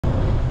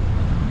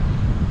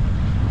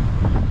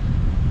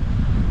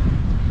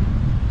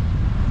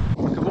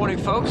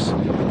morning, folks,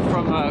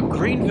 from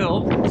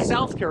Greenville,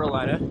 South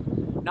Carolina,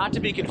 not to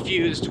be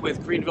confused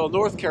with Greenville,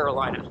 North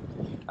Carolina.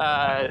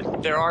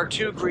 There are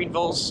two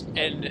Greenvilles,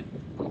 and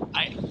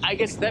I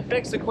guess that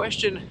begs the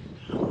question,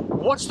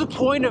 what's the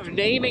point of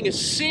naming a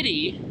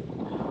city?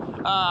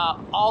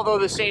 Although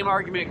the same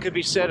argument could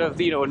be said of,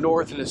 a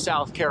North and a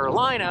South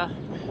Carolina.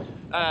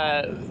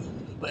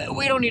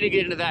 We don't need to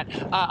get into that.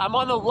 I'm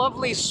on the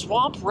lovely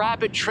Swamp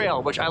Rabbit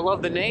Trail, which I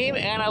love the name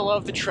and I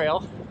love the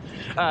trail,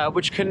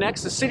 which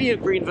connects the city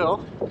of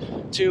Greenville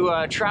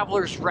to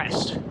Travelers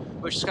Rest,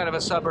 which is kind of a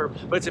suburb.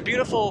 But it's a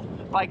beautiful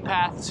bike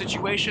path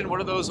situation,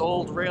 one of those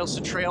old rails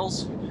to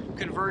trails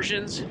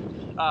conversions.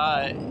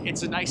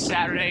 It's a nice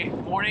Saturday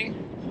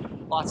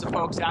morning. Lots of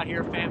folks out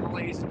here,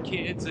 families and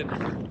kids,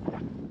 and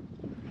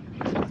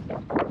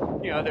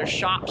there's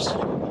shops.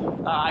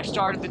 I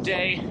started the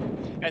day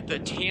at the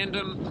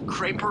Tandem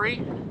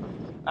Creperie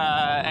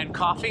and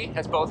coffee.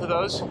 That's both of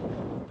those.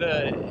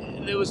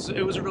 It was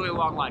a really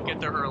long line. Get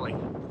there early,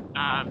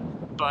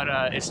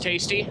 but it's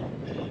tasty.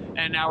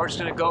 And now we're just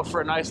gonna go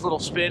for a nice little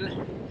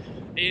spin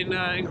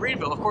in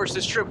Greenville. Of course,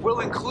 this trip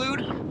will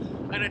include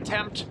an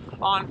attempt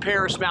on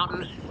Paris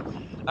Mountain,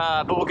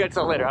 but we'll get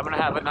to that later. I'm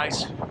gonna have a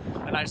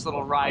nice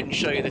little ride and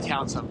show you the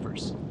town some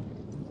first.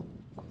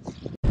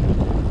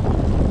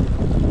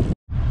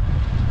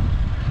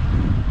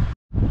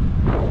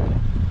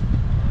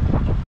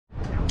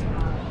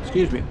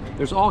 Excuse me.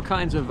 There's all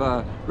kinds of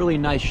really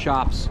nice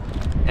shops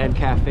and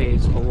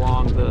cafes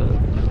along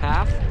the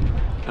path.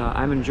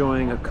 I'm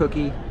enjoying a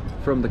cookie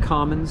from the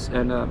Commons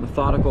and a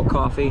methodical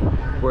coffee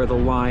where the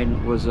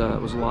line was a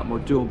lot more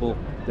doable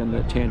than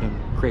the Tandem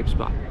Crepe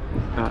spot.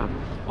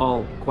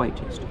 All quite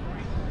tasty.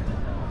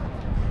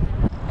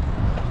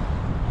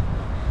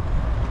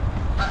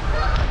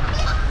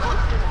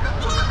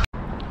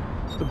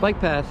 So the bike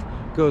path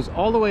goes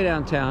all the way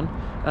downtown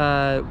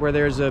where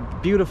there's a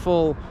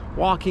beautiful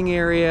walking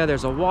area,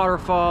 there's a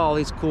waterfall, all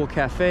these cool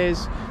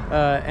cafes,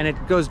 and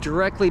it goes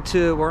directly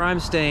to where I'm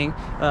staying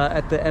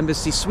at the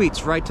Embassy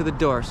Suites, right to the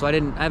door. So I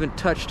haven't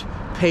touched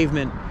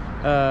pavement,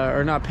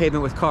 or not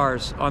pavement with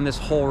cars on this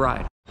whole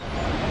ride.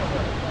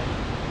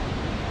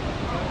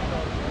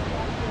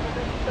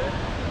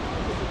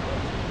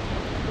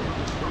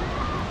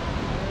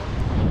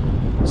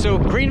 So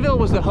Greenville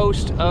was the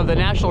host of the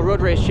National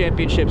Road Race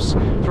Championships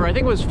for, I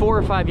think it was 4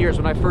 or 5 years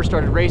when I first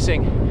started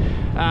racing.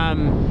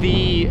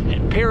 The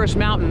Paris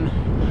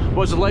Mountain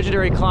was a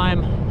legendary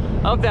climb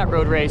of that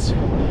road race.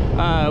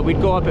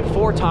 We'd go up it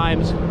 4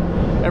 times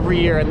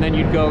every year, and then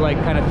you'd go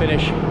kind of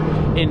finish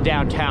in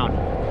downtown.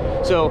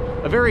 So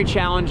a very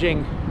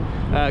challenging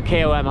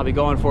KOM I'll be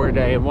going for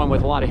today, and one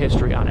with a lot of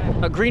history on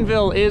it.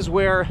 Greenville is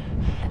where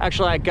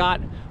actually I got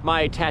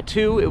my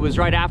tattoo. It was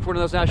right after one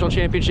of those national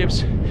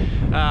championships.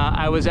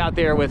 I was out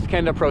there with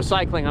Kenda Pro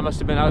Cycling. I was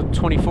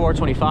 24,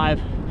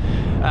 25.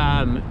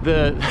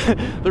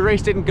 The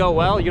race didn't go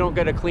well. You don't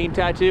get a clean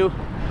tattoo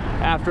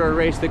after a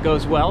race that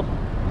goes well.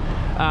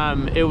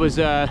 It was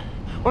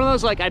one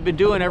of those, I'd been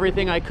doing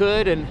everything I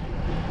could, and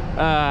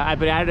I've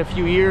been at it a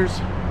few years.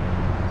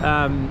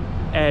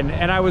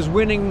 And I was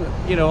winning,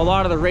 a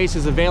lot of the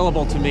races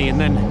available to me, and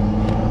then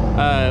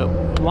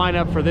line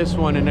up for this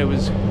one, and I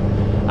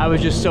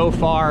was just so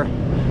far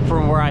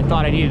from where I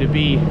thought I needed to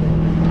be.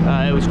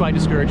 It was quite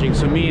discouraging.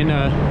 So me and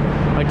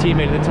my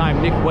teammate at the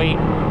time, Nick Waite,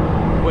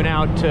 went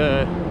out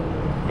to,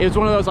 it was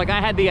one of those,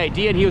 I had the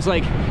idea, and he was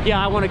like, yeah,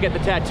 I want to get the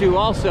tattoo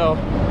also.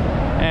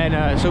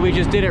 And so we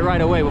just did it right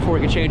away before we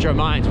could change our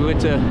minds. We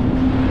went to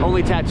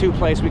only tattoo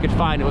place we could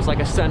find. It was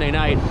a Sunday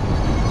night.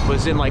 It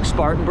was in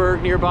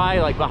Spartanburg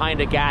nearby,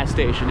 behind a gas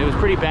station. It was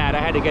pretty bad. I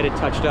had to get it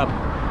touched up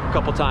a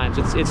couple times.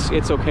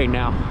 It's okay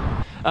now.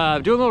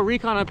 Doing a little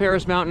recon on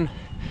Paris Mountain.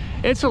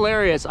 It's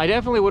hilarious. I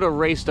definitely would have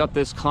raced up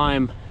this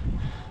climb,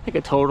 I think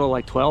a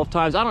total 12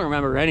 times. I don't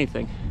remember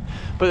anything.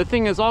 But the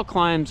thing is, all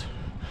climbs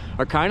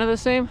are kind of the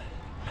same.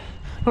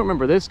 I don't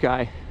remember this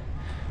guy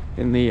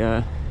in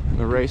the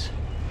race.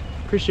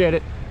 Appreciate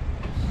it.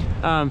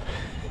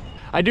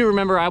 I do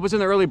remember I was in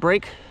the early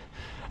break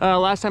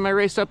last time I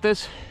raced up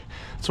this.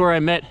 That's where I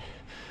met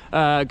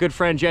good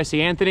friend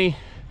Jesse Anthony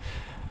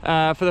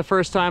for the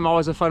first time.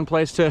 Always a fun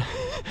place to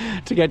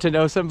get to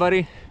know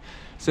somebody.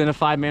 It's in a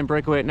 5-man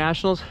breakaway at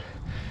Nationals.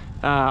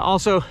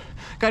 Also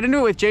got into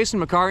it with Jason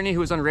McCartney, who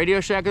was on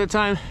Radio Shack at the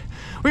time.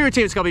 We were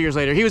teams a couple years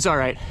later. He was all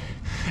right.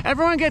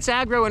 Everyone gets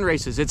aggro in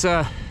races. It's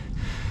I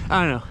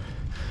don't know.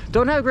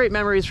 Don't have great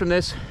memories from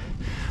this,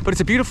 but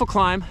it's a beautiful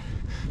climb.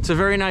 It's a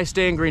very nice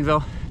day in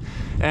Greenville,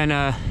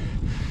 and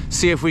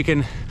see if we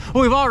can.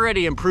 Well, we've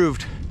already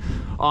improved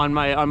on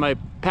my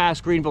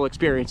past Greenville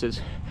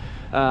experiences.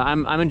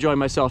 I'm enjoying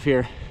myself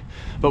here,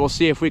 but we'll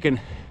see if we can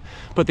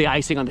put the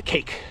icing on the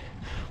cake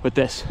with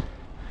this.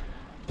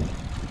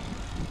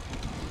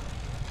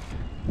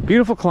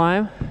 Beautiful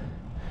climb,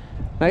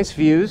 nice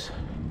views.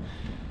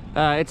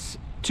 It's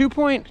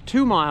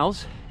 2.2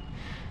 miles,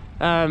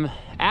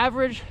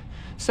 average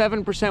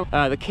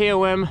 7%. The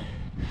KOM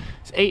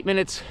is 8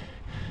 minutes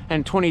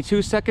and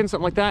 22 seconds,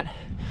 something like that,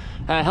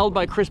 held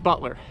by Chris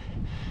Butler.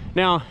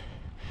 Now,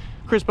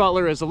 Chris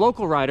Butler is a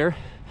local rider.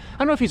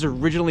 don't know if he's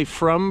originally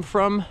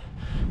from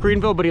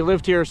Greenville, but he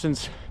lived here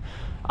since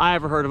I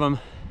ever heard of him.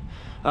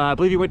 I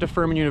believe he went to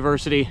Furman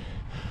University,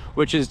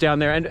 which is down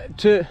there.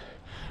 And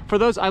for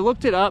those, I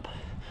looked it up.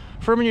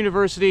 Furman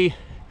University,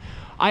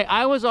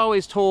 I was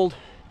always told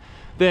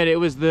that it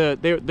was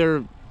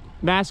their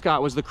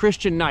mascot was the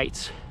Christian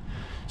Knights.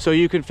 So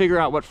you can figure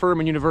out what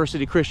Furman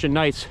University Christian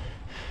Knights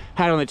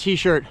had on the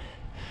t-shirt.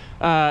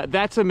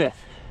 That's a myth.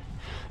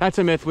 That's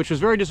a myth, which was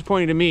very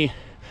disappointing to me.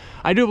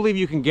 I do believe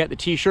you can get the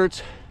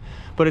t-shirts,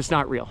 but it's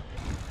not real.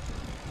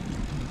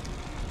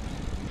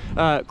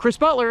 Chris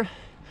Butler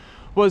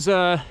was,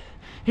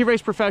 he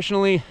raced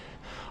professionally,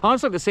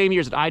 honestly the same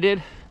years that I did,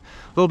 a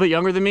little bit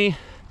younger than me,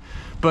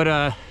 but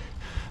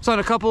was on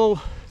a couple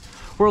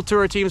World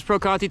Tour teams, Pro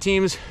Conti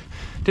teams,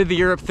 did the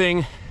Europe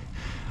thing,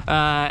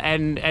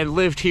 and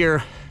lived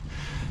here.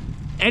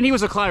 And he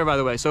was a climber, by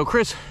the way. So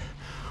Chris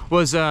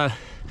was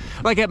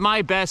like at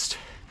my best.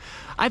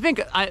 I think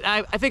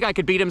I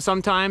could beat him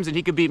sometimes, and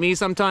he could beat me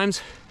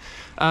sometimes,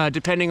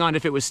 depending on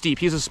if it was steep.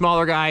 He's a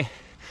smaller guy,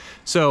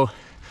 so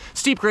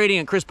steep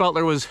gradient. Chris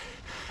Butler was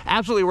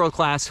absolutely world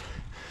class.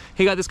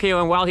 He got this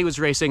KOM while he was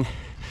racing,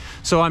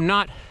 so I'm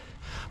not.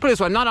 Put it this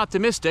way, I'm not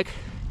optimistic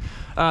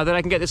that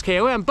I can get this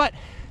KOM. But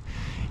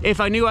if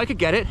I knew I could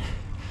get it,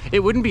 it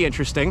wouldn't be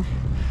interesting.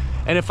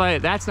 And if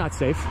that's not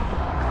safe.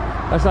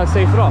 That's not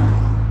safe at all.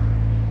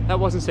 That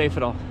wasn't safe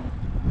at all.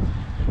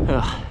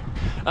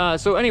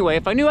 So anyway,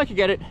 if I knew I could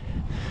get it,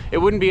 it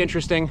wouldn't be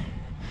interesting.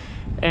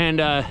 And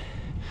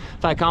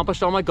if I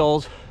accomplished all my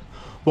goals,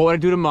 what would I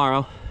do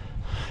tomorrow?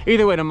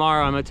 Either way,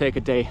 tomorrow I'm gonna take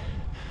a day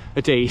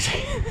easy.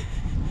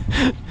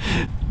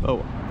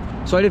 Oh,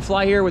 so I did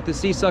fly here with the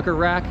Sea Sucker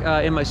rack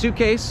in my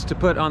suitcase to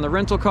put on the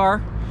rental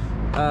car.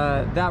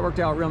 That worked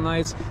out real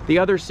nice. The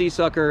other Sea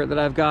Sucker that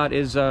I've got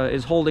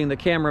is holding the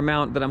camera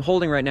mount that I'm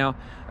holding right now.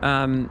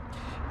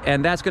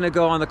 And that's gonna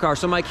go on the car.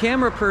 So my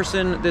camera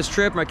person this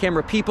trip, my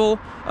camera people,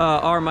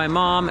 are my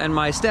mom and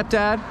my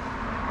stepdad.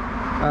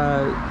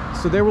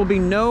 So there'll be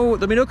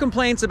no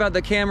complaints about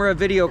the camera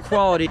video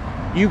quality.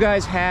 You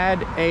guys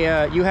had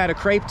a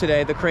crepe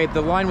today.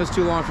 The line was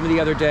too long from the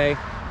other day.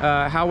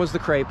 How was the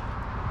crepe?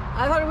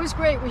 I thought it was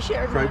great. We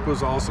shared Crepe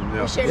was awesome,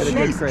 yeah. We shared a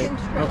good crepe.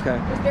 Okay.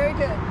 It was very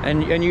good.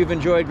 And you've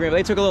enjoyed Greenville.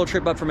 They took a little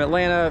trip up from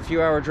Atlanta, a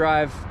few hour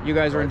drive. You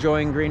guys are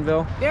enjoying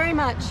Greenville? Very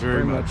much.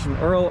 Very much. And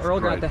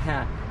Earl got the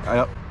hat.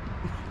 Yep.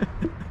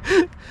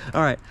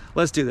 All right,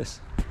 let's do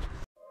this.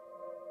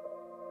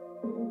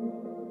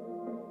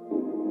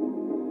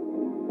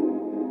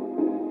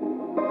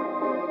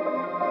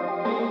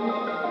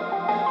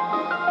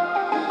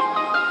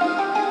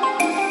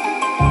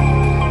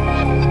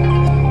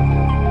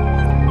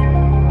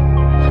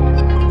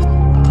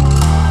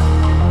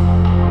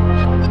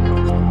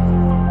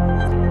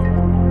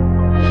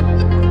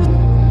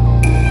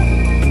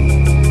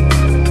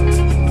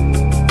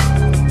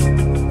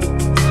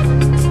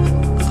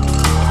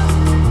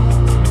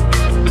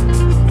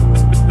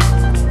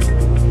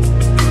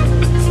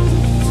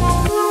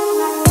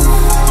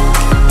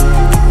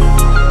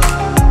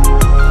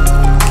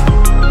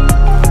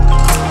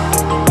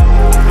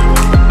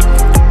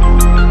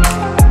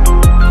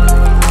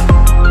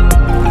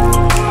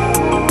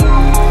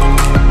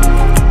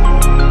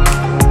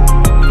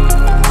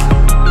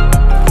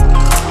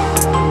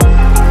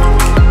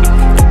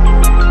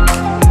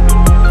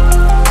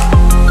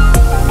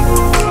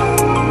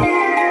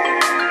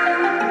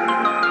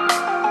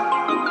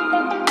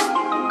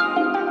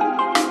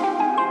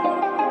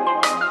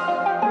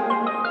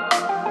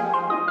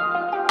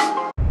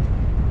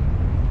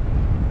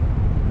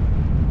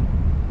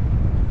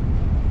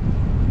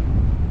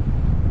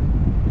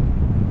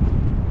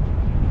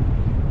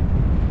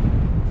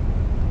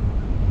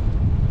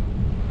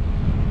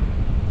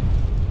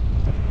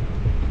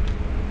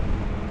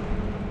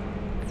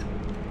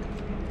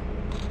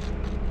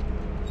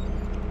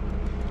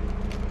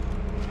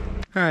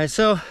 All right,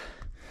 so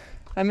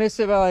I missed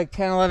it by like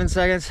 10, 11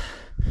 seconds.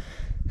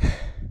 A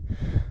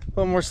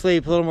little more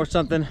sleep, a little more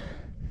something.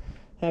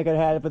 I could have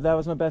had it, but that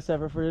was my best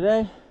effort for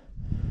today.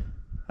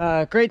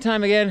 Great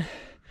time again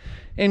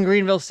in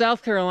Greenville,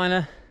 South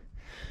Carolina.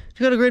 If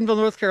you go to Greenville,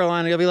 North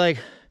Carolina, you'll be like,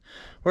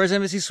 where's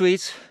Embassy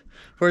Suites?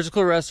 Where's the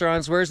cool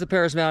restaurants? Where's the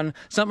Paris Mountain?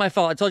 It's not my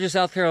fault. I told you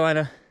South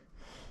Carolina.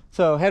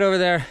 So head over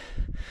there.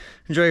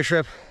 Enjoy your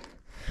trip.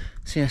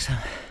 See you next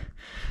time.